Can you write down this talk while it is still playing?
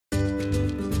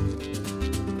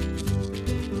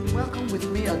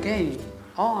me again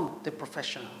on the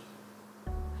professional.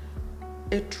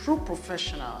 A true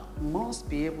professional must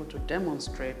be able to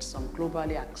demonstrate some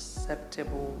globally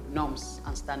acceptable norms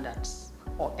and standards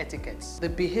or etiquettes. The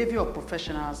behavior of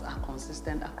professionals are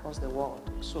consistent across the world.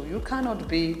 So you cannot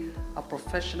be a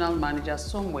professional manager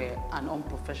somewhere and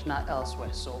unprofessional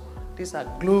elsewhere. So these are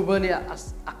globally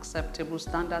acceptable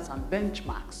standards and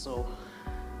benchmarks. So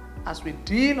as we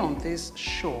deal on this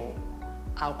show,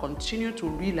 I'll continue to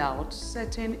reel out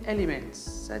certain elements,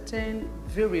 certain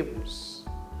variables,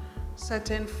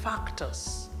 certain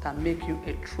factors that make you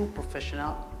a true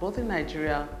professional, both in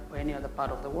Nigeria or any other part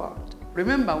of the world.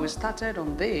 Remember, we started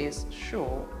on this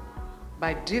show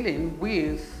by dealing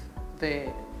with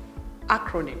the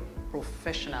acronym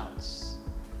professionals.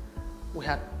 We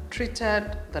had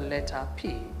treated the letter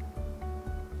P.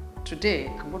 Today,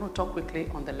 I'm going to talk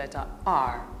quickly on the letter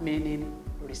R, meaning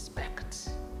respect.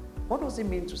 What does it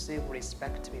mean to say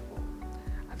respect people?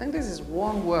 I think this is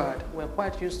one word we're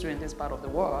quite used to in this part of the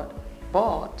world,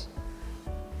 but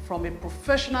from a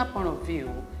professional point of view,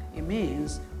 it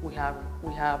means we have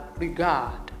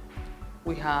regard,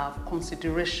 we have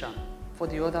consideration for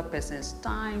the other person's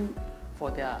time, for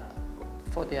their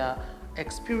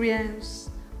experience,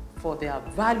 for their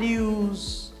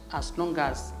values, as long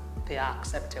as they are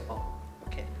acceptable.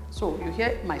 Okay, so you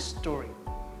hear my story.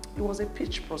 It was a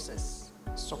pitch process,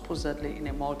 supposedly in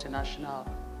a multinational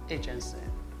agency,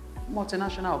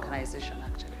 multinational organization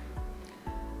actually.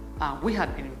 We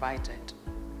had been invited.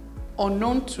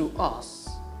 Unknown to us,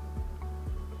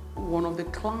 one of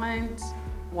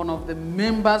the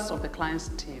members of the client's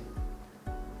team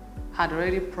had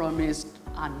already promised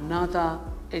another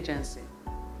agency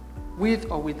with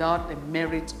or without the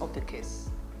merit of the case.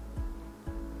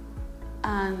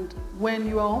 And when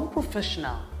you are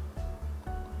unprofessional,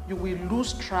 you will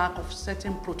lose track of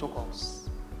certain protocols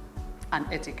and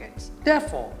etiquettes.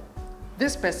 Therefore,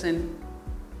 this person,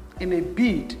 in a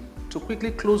bid to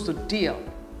quickly close the deal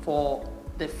for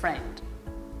the friend,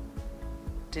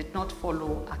 did not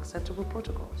follow acceptable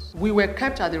protocols. We were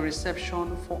kept at the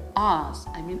reception for hours,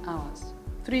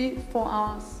 3-4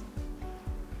 hours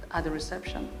at the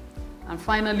reception. And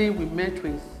finally, we met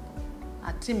with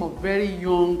a team of very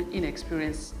young,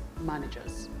 inexperienced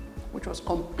managers, which was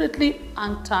completely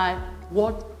anti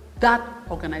what that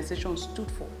organization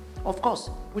stood for. Of course,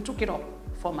 we took it up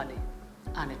formally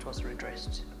and it was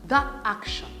redressed. That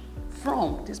action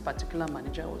from this particular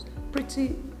manager was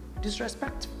pretty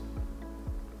disrespectful.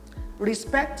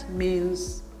 Respect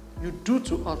means you do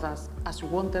to others as you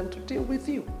want them to deal with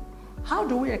you. How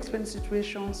do we explain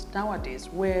situations nowadays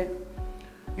where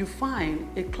you find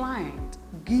a client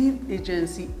give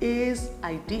agency A's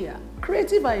idea,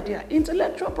 creative idea,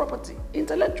 intellectual property,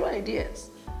 intellectual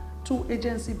ideas to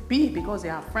agency B because they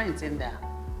have friends in there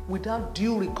without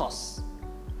due recourse?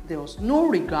 There was no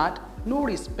regard, no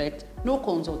respect, no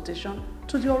consultation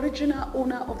to the original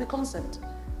owner of the concept.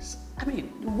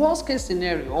 The worst case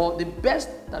scenario, or the best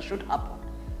that should happen,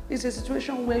 is a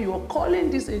situation where you are calling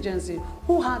this agency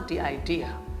who had the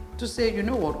idea to say, you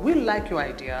know what, we like your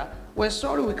idea, we're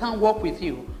sorry we can't work with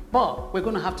you, but we're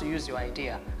going to have to use your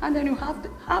idea. And then you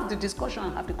have the discussion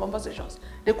and have the conversations.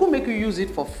 They could make you use it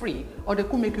for free, or they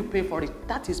could make you pay for it.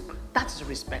 That is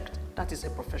respect. That is a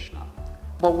professional.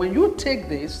 But when you take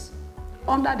this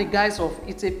under the guise of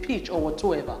it's a pitch or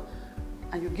whatsoever,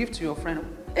 and you give to your friend,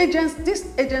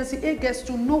 this agency A gets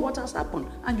to know what has happened,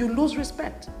 and you lose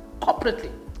respect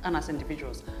corporately and as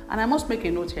individuals. And I must make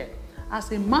a note here.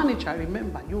 As a manager,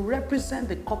 remember, you represent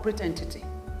the corporate entity.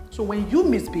 So when you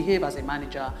misbehave as a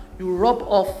manager, you rub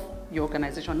off your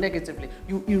organization negatively.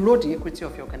 You erode the equity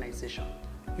of your organization.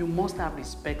 You must have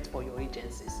respect for your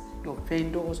agencies, your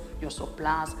vendors, your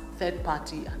suppliers, third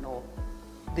party and all.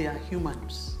 They are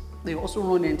humans. They also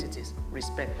run entities.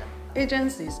 Respect them.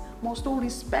 Agencies must all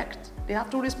respect. They have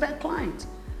to respect clients.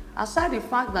 Aside the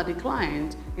fact that the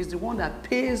client is the one that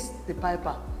pays the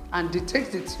piper and dictates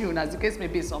the tune, as the case may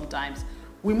be sometimes,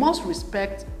 we must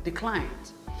respect the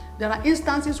client. There are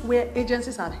instances where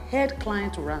agencies have held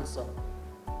clients to ransom.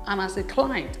 And as a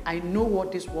client, I know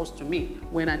what this was to me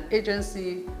when an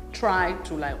agency tried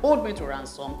to hold me to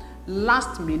ransom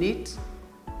last minute,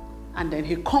 and then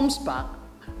he comes back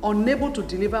unable to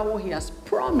deliver what he has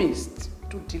promised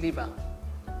to deliver.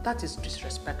 That is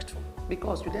disrespectful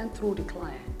because you then throw the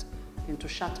client into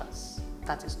shatters.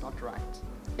 That is not right.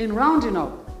 In rounding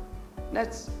up,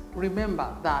 let's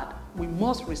remember that we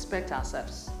must respect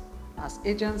ourselves as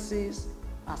agencies,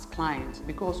 as clients,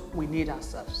 because we need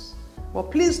ourselves.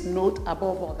 But please note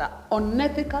above all that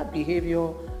unethical behavior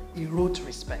erodes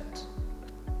respect.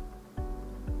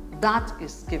 That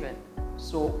is given.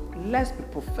 So let's be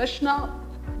professional,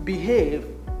 behave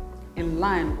in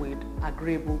line with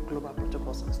agreeable global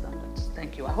protocols and standards.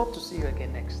 Thank you. I hope to see you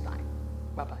again next time.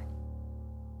 Bye-bye.